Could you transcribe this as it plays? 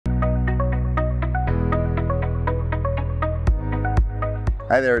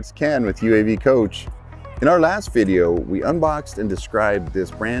Hi there, it's Ken with UAV Coach. In our last video, we unboxed and described this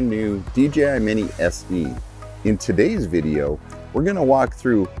brand new DJI Mini SE. In today's video, we're going to walk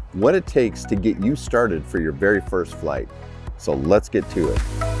through what it takes to get you started for your very first flight. So let's get to it.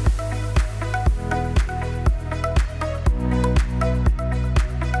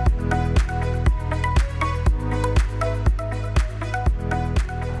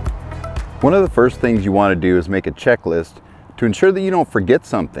 One of the first things you want to do is make a checklist to ensure that you don't forget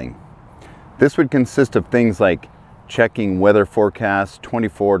something. This would consist of things like checking weather forecasts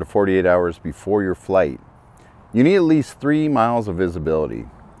 24 to 48 hours before your flight. You need at least 3 miles of visibility.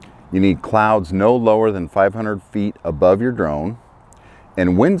 You need clouds no lower than 500 feet above your drone,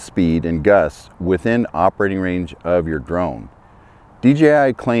 and wind speed and gusts within operating range of your drone.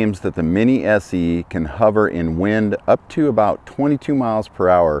 DJI claims that the Mini SE can hover in wind up to about 22 miles per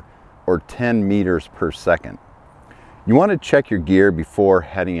hour or 10 meters per second. You want to check your gear before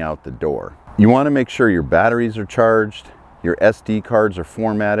heading out the door. You want to make sure your batteries are charged, your SD cards are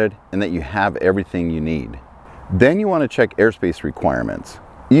formatted, and that you have everything you need. Then you want to check airspace requirements.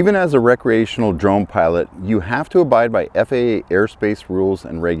 Even as a recreational drone pilot, you have to abide by FAA airspace rules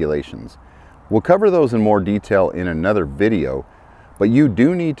and regulations. We'll cover those in more detail in another video, but you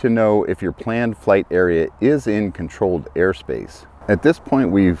do need to know if your planned flight area is in controlled airspace. At this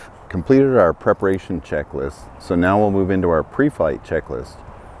point, we've completed our preparation checklist, so now we'll move into our pre-flight checklist.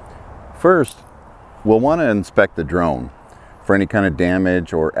 First, we'll want to inspect the drone for any kind of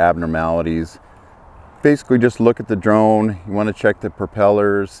damage or abnormalities. Basically, just look at the drone. You want to check the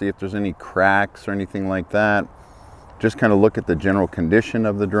propellers, see if there's any cracks or anything like that. Just kind of look at the general condition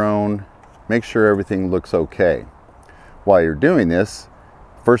of the drone. Make sure everything looks okay. While you're doing this,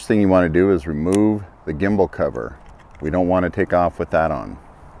 first thing you want to do is remove the gimbal cover. We don't want to take off with that on.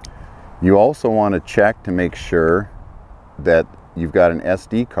 You also want to check to make sure that you've got an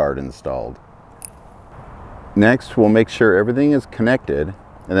SD card installed. Next, we'll make sure everything is connected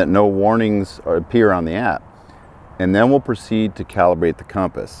and that no warnings appear on the app. And then we'll proceed to calibrate the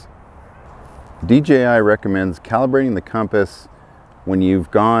compass. DJI recommends calibrating the compass when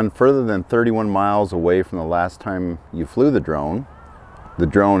you've gone further than 31 miles away from the last time you flew the drone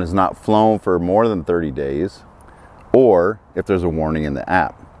has not flown for more than 30 days, or if there's a warning in the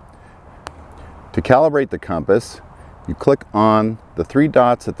app. To calibrate the compass, you click on the 3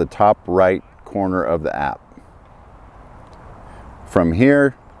 dots at the top right corner of the app. From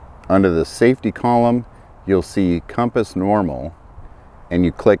here, under the safety column, you'll see compass normal, and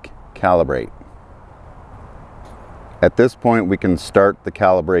you click calibrate. At this point, we can start the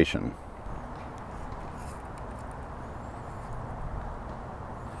calibration.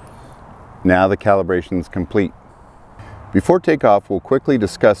 Now the calibration is complete. Before takeoff, we'll quickly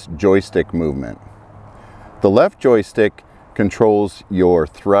discuss joystick movement. The left joystick controls your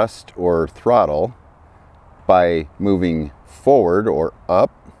thrust or throttle by moving forward or up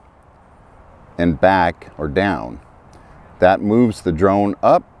and back or down. That moves the drone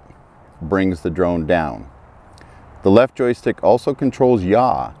up, brings the drone down. The left joystick also controls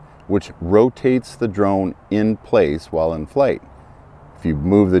yaw, which rotates the drone in place while in flight. If you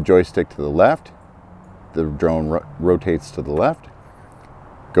move the joystick to the left, the drone rotates to the left.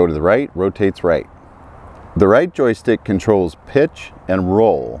 Go to the right, rotates right. The right joystick controls pitch and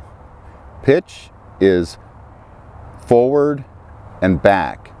roll. Pitch is forward and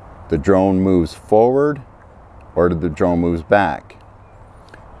back. The drone moves forward or the drone moves back.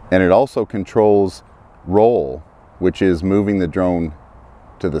 And it also controls roll, which is moving the drone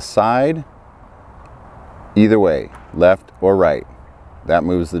to the side, either way, left or right. That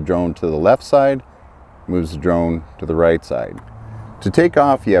moves the drone to the left side, moves the drone to the right side. To take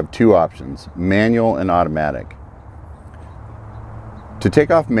off, you have 2 options, manual and automatic. To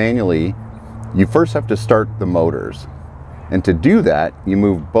take off manually, you first have to start the motors. And to do that, you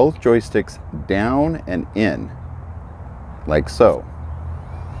move both joysticks down and in, like so.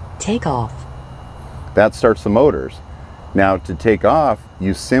 Take off. That starts the motors. Now to take off,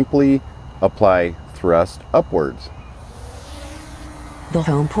 you simply apply thrust upwards. The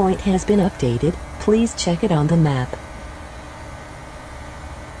home point has been updated. Please check it on the map.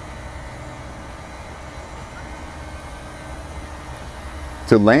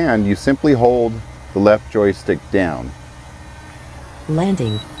 To land, you simply hold the left joystick down.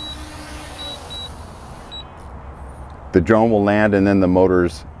 Landing. The drone will land and then the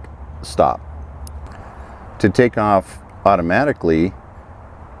motors stop. To take off automatically,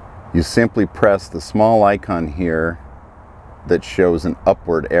 you simply press the small icon here that shows an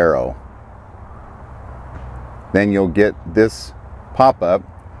upward arrow. Then you'll get this pop-up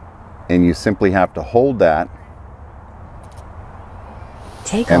and you simply have to hold that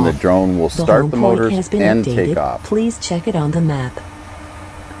Take and off. the drone will start the motors and take off. Please check it on the map.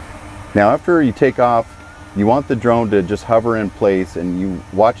 Now after you take off, you want the drone to just hover in place, and you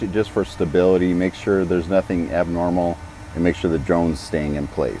watch it just for stability. Make sure there's nothing abnormal and make sure the drone's staying in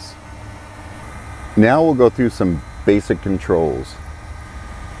place. Now we'll go through some basic controls.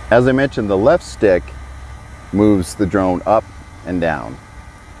 As I mentioned, the left stick moves the drone up and down.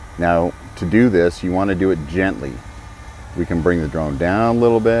 Now to do this, you want to do it gently. We can bring the drone down a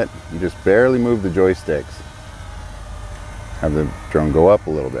little bit. You just barely move the joysticks. Have the drone go up a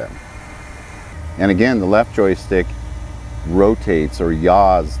little bit. And again, the left joystick rotates or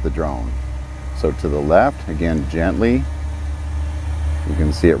yaws the drone. So to the left, again, gently. You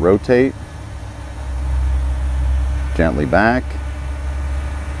can see it rotate. Gently back.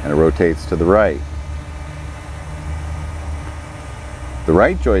 And it rotates to the right. The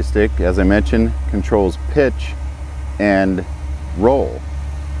right joystick, as I mentioned, controls pitch and roll.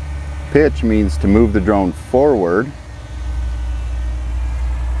 Pitch means to move the drone forward.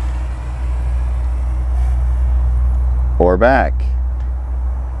 Or back.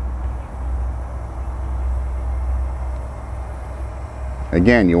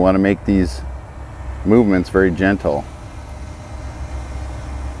 Again, you want to make these movements very gentle.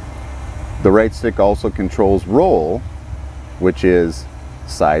 The right stick also controls roll, which is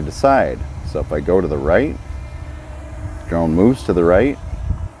side to side. So if I go to the right, drone moves to the right.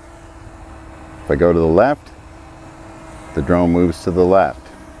 If I go to the left, the drone moves to the left.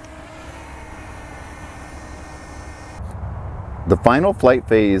 The final flight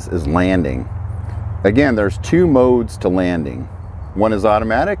phase is landing. Again, there's two modes to landing. One is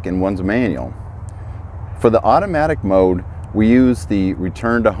automatic and one's manual. For the automatic mode, we use the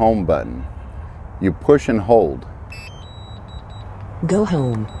return to home button. You push and hold. Go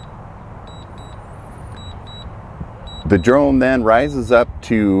home. The drone then rises up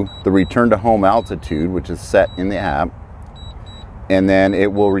to the return to home altitude, which is set in the app, and then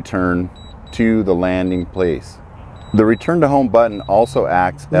it will return to the landing place. The return to home button also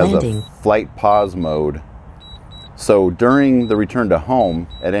acts as a flight pause mode. So during the return to home,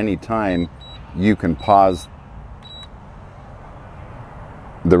 at any time, you can pause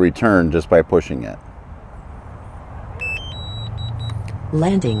the return just by pushing it.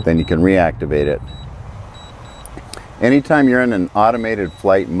 Landing. Then you can reactivate it. Anytime you're in an automated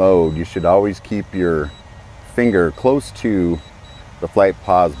flight mode, you should always keep your finger close to the flight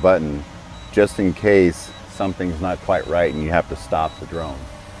pause button, just in case something's not quite right and you have to stop the drone.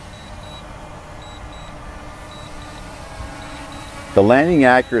 The landing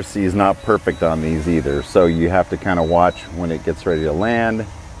accuracy is not perfect on these either, so you have to kind of watch when it gets ready to land,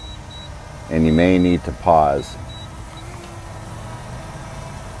 and you may need to pause.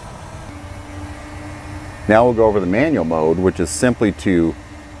 Now we'll go over the manual mode, which is simply to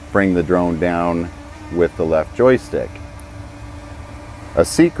bring the drone down with the left joystick. A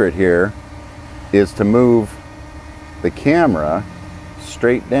secret here is to move the camera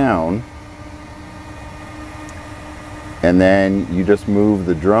straight down, and then you just move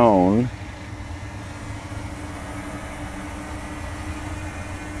the drone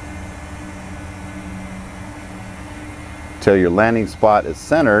till your landing spot is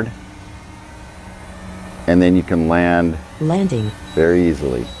centered, and then you can land very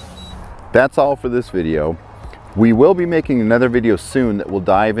easily. That's all for this video. We will be making another video soon that will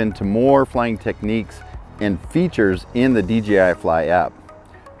dive into more flying techniques and features in the DJI Fly app.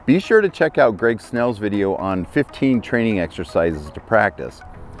 Be sure to check out Greg Snell's video on 15 training exercises to practice.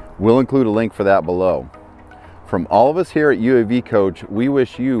 We'll include a link for that below. From all of us here at UAV Coach, we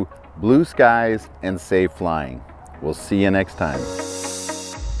wish you blue skies and safe flying. We'll see you next time.